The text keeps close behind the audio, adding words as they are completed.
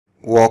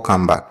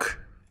Welcome back.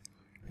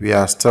 We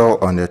are still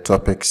on the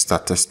topic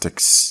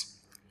statistics.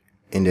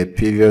 In the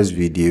previous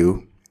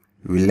video,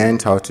 we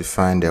learned how to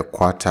find the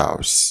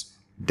quartiles,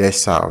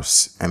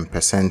 deciles, and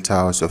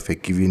percentiles of a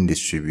given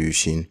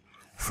distribution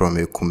from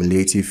a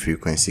cumulative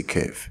frequency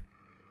curve.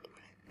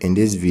 In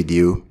this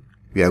video,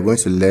 we are going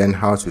to learn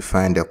how to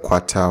find the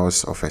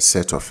quartiles of a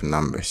set of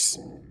numbers.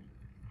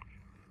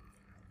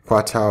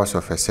 Quartiles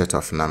of a set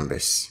of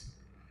numbers.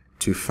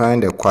 To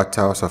find the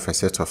quartiles of a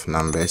set of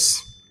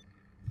numbers,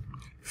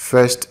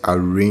 first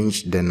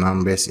arrange the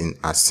numbers in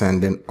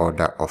ascending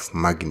order of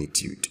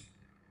magnitude.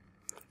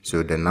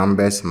 So the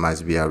numbers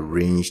must be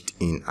arranged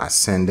in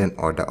ascending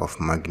order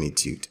of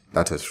magnitude.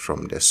 That is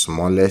from the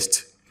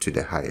smallest to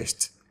the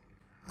highest.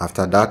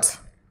 After that,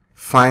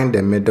 find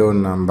the middle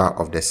number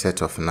of the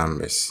set of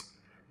numbers.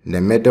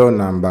 The middle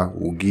number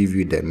will give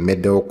you the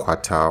middle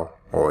quartile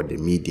or the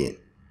median.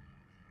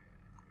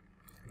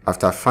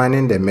 After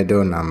finding the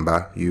middle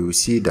number, you will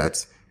see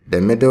that the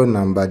middle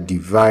number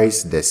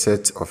divides the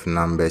set of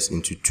numbers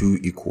into two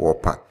equal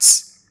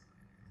parts,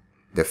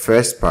 the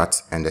first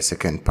part and the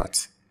second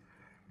part.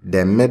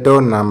 The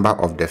middle number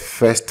of the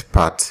first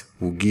part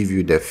will give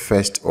you the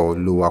first or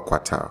lower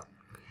quartile,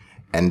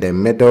 and the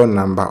middle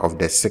number of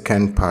the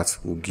second part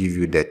will give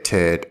you the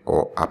third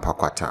or upper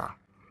quartile.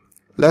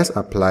 Let's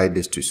apply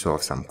this to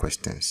solve some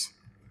questions.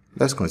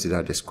 Let's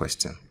consider this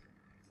question.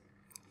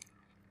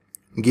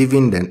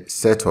 Given the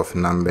set of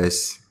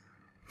numbers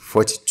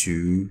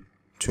 42,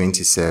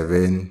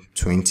 27,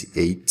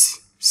 28,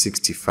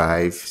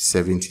 65,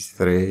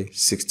 73,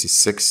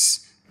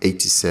 66,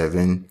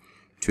 87,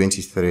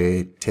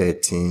 23,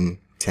 13,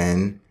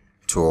 10,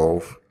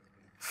 12,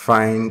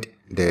 find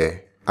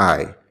the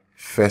I,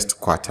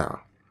 first quartile,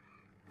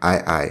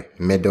 II,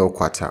 middle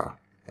quartile,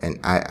 and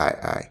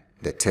III,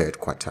 the third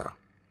quartile.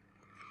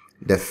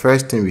 The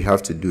first thing we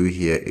have to do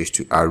here is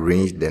to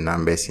arrange the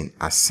numbers in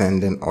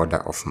ascending order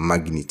of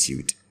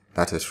magnitude.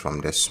 That is from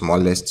the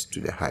smallest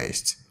to the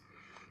highest.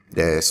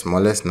 The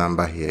smallest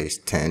number here is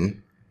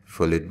 10,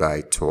 followed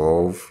by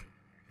 12,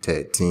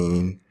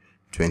 13,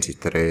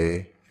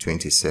 23,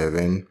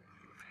 27,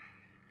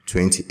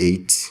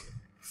 28,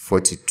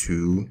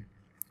 42,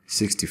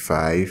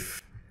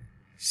 65,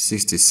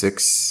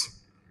 66,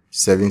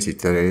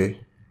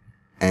 73,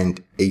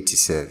 and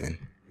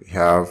 87. We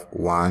have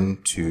 1,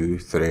 2,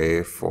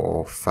 3,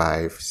 4,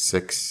 5,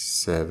 6,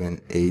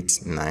 7, 8,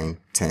 9,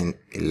 10,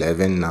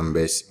 11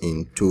 numbers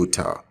in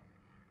total.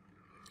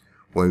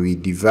 When we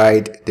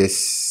divide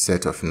this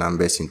set of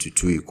numbers into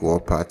two equal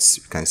parts,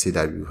 we can see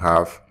that we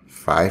have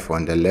 5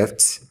 on the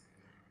left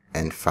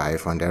and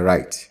 5 on the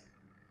right.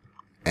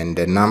 And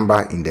the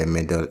number in the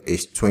middle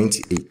is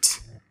 28.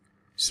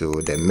 So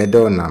the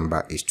middle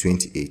number is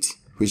 28,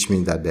 which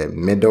means that the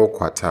middle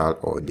quartile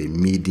or the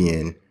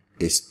median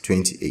is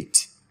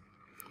 28.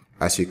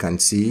 As you can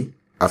see,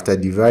 after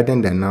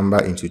dividing the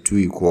number into two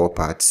equal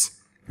parts,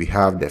 we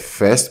have the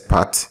first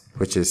part,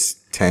 which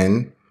is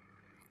 10,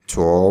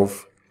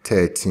 12,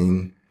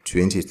 13,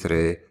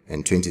 23,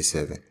 and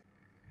 27.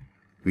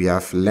 We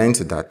have learned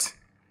that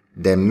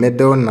the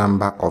middle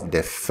number of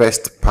the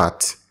first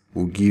part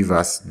will give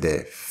us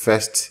the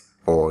first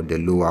or the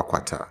lower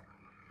quartile.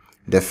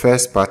 The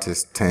first part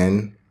is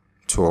 10,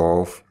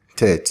 12,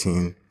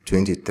 13,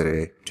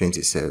 23,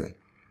 27.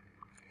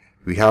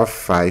 We have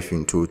 5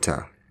 in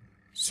total.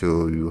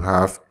 So you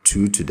have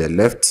 2 to the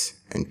left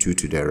and 2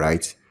 to the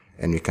right,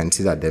 and you can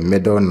see that the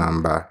middle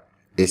number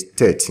is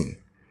 13.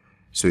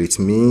 So it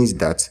means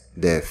that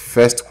the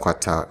first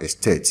quartile is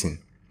 13,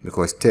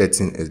 because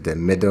 13 is the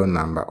middle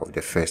number of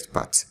the first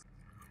part.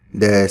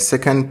 The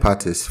second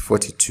part is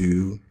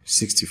 42,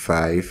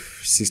 65,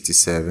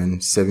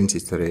 67,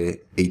 73,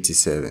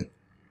 87.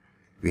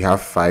 We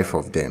have 5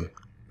 of them.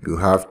 You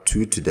have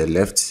 2 to the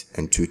left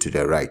and 2 to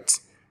the right.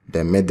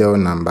 The middle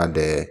number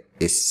there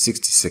is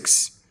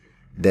 66.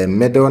 The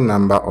middle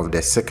number of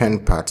the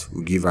second part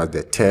will give us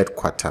the third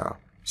quartile.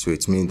 So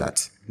it means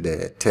that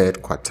the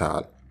third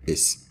quartile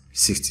is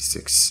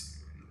 66.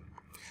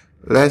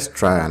 Let's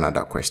try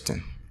another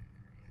question.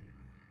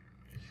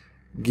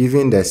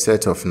 Given the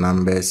set of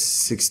numbers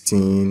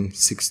 16,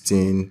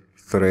 16,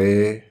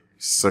 3,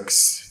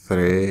 6,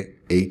 3,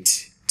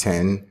 8,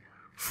 10,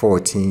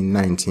 14,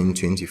 19,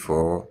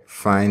 24,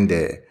 find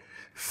the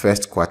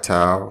first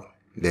quartile,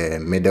 the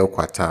middle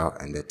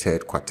quartile, and the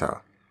third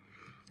quartile.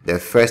 The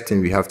first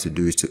thing we have to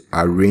do is to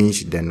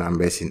arrange the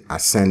numbers in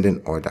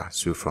ascending order,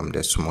 so from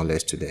the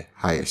smallest to the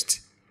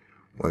highest.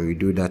 When we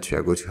do that, we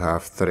are going to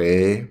have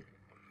 3,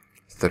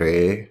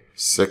 3,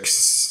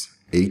 6,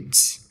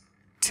 8,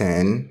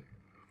 10,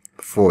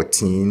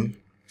 14,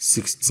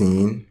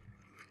 16,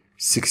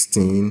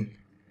 16,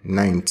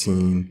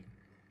 19,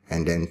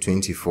 and then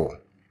 24.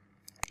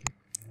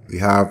 We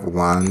have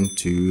 1,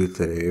 2,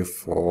 3,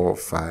 4,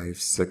 5,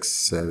 6,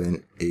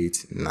 7,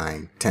 8,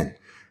 9, 10.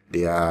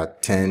 There are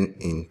 10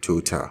 in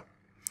total.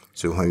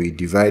 So when we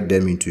divide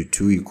them into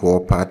two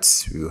equal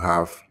parts, we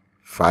have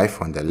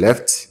 5 on the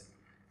left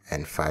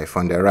and 5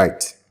 on the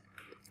right.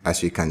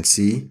 As you can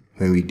see,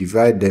 when we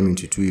divide them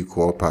into two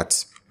equal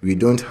parts, we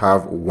don't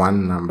have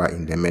one number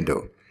in the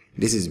middle.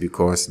 This is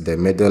because the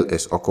middle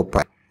is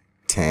occupied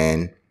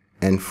 10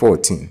 and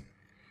 14.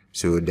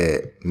 So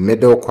the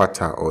middle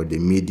quartile or the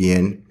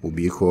median will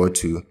be equal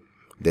to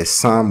the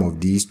sum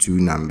of these two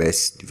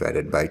numbers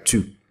divided by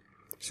 2.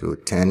 So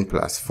 10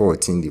 plus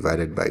 14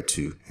 divided by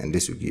 2, and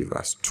this will give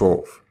us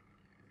 12.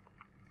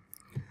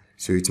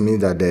 So it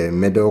means that the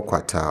middle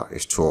quartile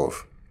is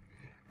 12.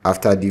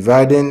 After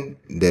dividing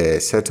the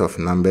set of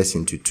numbers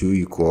into two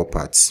equal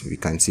parts, we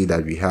can see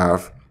that we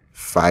have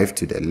 5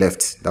 to the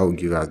left. That will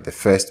give us the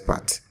first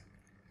part.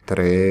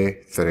 3,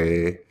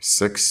 3,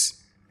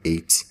 6,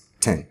 8,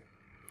 10.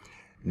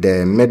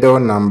 The middle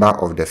number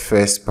of the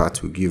first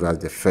part will give us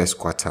the first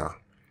quartile.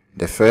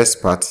 The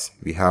first part,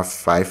 we have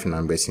 5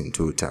 numbers in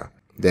total.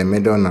 The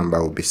middle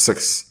number will be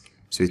 6.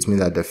 So it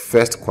means that the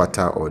first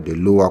quartile or the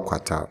lower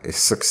quartile is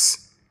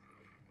 6.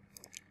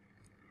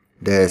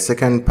 The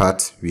second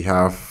part, we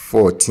have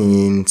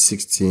 14,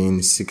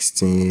 16,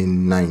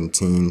 16,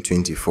 19,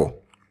 24.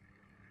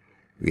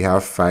 We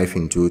have 5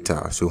 in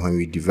total. So when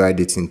we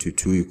divide it into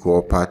two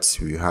equal parts,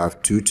 we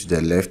have 2 to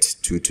the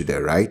left, 2 to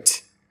the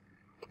right.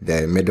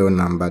 The middle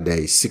number there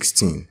is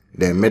 16.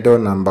 The middle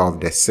number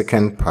of the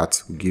second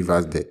part will give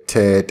us the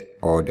third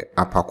or the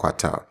upper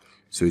quartile.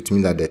 So it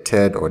means that the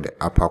third or the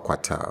upper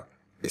quartile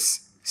is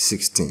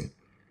 16.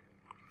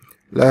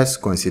 Let's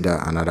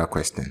consider another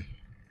question.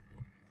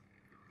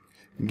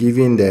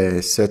 Given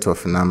the set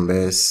of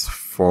numbers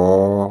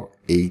 4,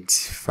 8,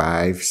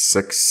 5,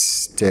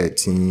 6,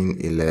 13,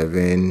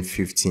 11,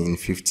 15,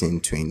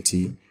 15,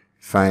 20,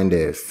 find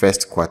the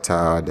first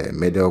quartile, the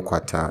middle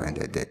quartile, and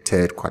the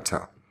third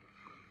quartile.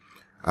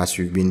 As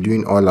we've been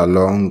doing all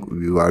along,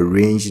 we will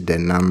arrange the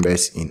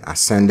numbers in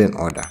ascending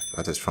order,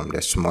 that is from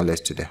the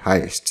smallest to the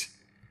highest.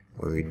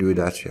 When we do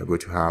that, we are going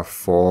to have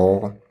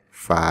 4,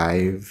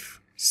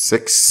 5,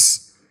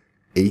 6,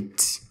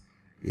 8,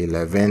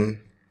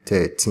 11,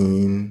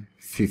 13,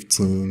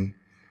 15,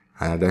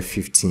 another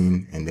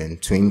 15, and then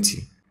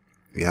 20.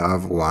 We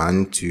have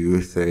 1,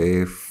 2,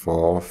 3,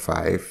 4,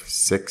 5,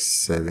 6,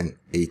 7,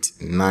 8,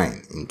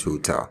 9 in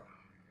total.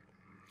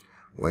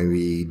 When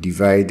we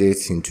divide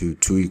it into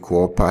two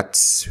equal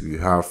parts, we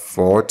have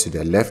 4 to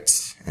the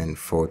left and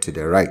 4 to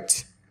the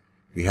right.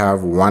 We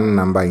have one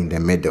number in the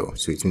middle,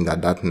 so it means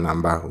that that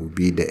number will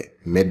be the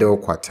middle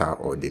quartile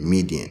or the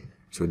median.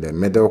 So the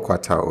middle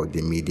quartile or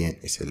the median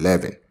is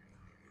 11.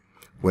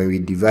 When we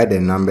divide the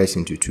numbers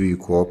into two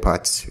equal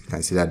parts, we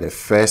can see that the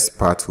first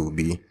part will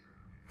be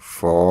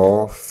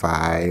 4,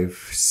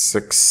 5,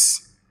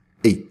 6,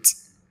 8.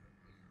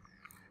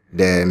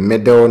 The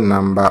middle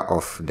number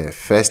of the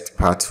first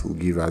part will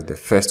give us the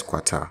first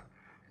quartile.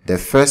 The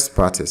first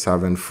part is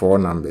having 4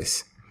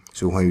 numbers.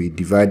 So when we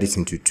divide it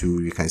into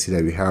 2, we can see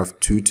that we have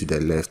 2 to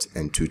the left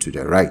and 2 to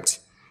the right.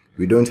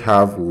 We don't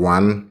have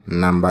one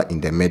number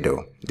in the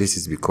middle. This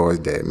is because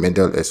the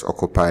middle is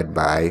occupied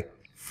by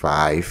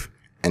 5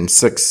 and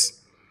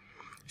 6.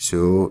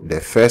 So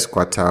the first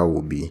quartile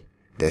will be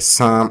the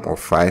sum of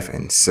 5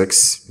 and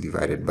 6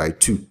 divided by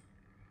 2.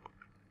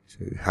 So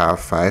we have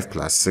 5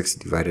 plus 6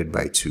 divided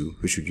by 2,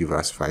 which will give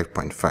us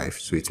 5.5.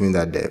 So it means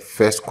that the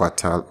first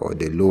quartile or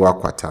the lower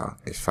quartile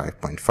is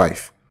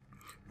 5.5.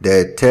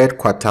 The third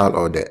quartile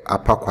or the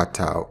upper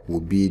quartile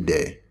will be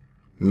the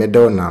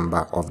middle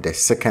number of the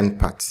second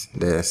part.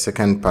 The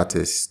second part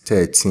is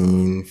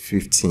 13,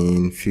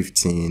 15,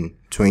 15,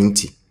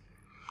 20.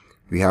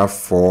 We have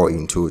 4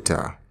 in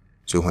total.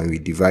 So when we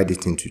divide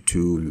it into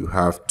 2, you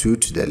have 2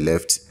 to the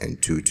left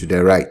and 2 to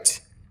the right.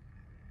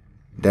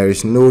 There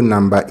is no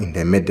number in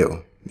the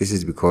middle. This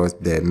is because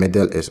the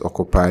middle is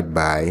occupied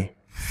by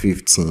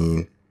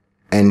 15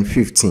 and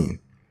 15.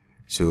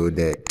 So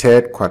the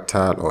third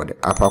quartile or the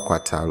upper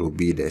quartile will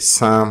be the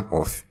sum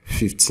of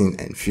 15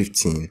 and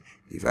 15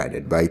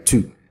 divided by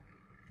 2.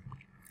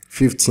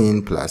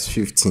 15 plus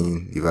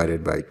 15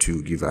 divided by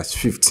 2 gives us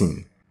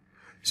 15.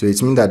 So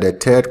it means that the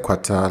third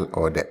quartile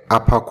or the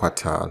upper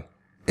quartile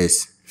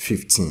is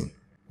 15.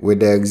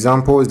 With the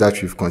examples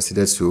that we've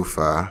considered so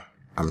far,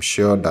 I'm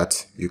sure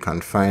that you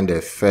can find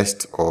the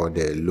first or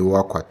the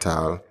lower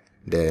quartile,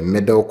 the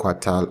middle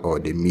quartile or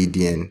the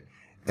median,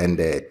 and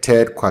the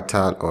third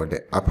quartile or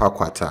the upper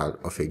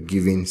quartile of a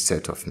given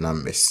set of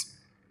numbers.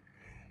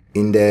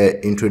 In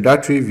the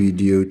introductory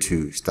video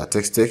to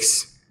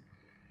statistics,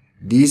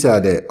 these are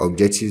the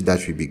objectives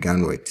that we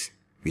began with.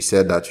 We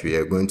said that we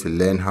are going to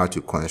learn how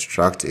to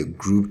construct a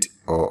grouped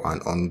or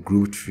an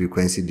ungrouped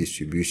frequency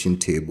distribution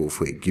table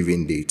for a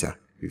given data.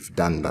 We've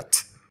done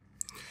that.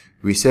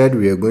 We said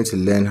we are going to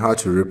learn how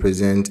to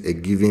represent a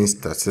given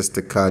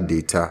statistical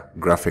data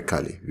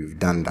graphically. We've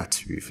done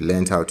that. We've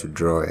learned how to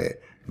draw a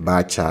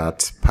bar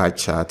chart, pie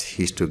chart,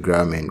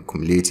 histogram, and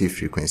cumulative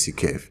frequency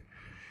curve.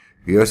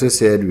 We also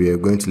said we are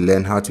going to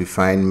learn how to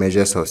find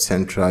measures of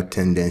central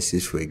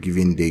tendencies for a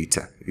given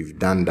data. We've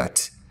done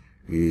that.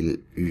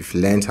 We've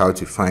learned how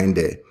to find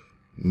the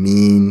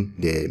mean,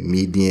 the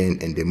median,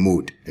 and the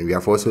mode. And we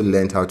have also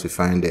learned how to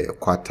find the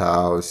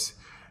quartiles,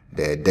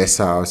 the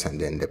deciles, and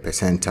then the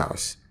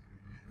percentiles.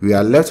 We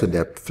are left with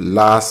the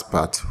last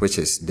part, which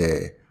is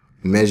the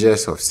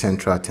measures of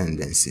central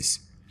tendencies.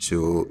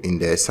 So in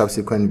the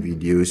subsequent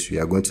videos, we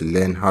are going to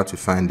learn how to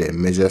find the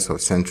measures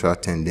of central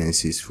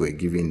tendencies for a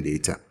given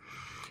data.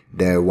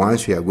 The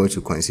ones we are going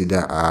to consider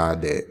are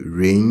the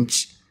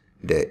range,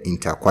 the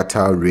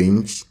interquartile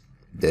range,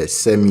 the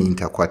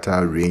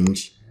semi-interquartile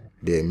range,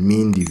 the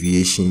mean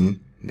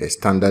deviation, the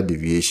standard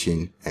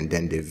deviation, and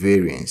then the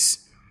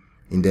variance.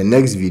 In the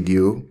next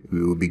video,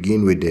 we will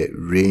begin with the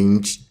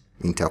range,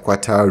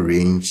 interquartile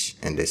range,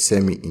 and the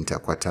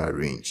semi-interquartile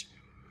range.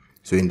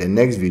 So in the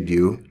next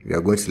video, we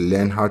are going to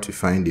learn how to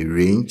find the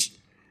range,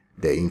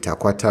 the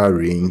interquartile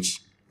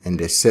range, and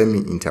the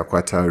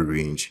semi-interquartile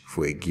range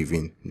for a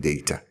given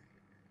data.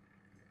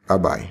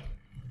 Bye-bye.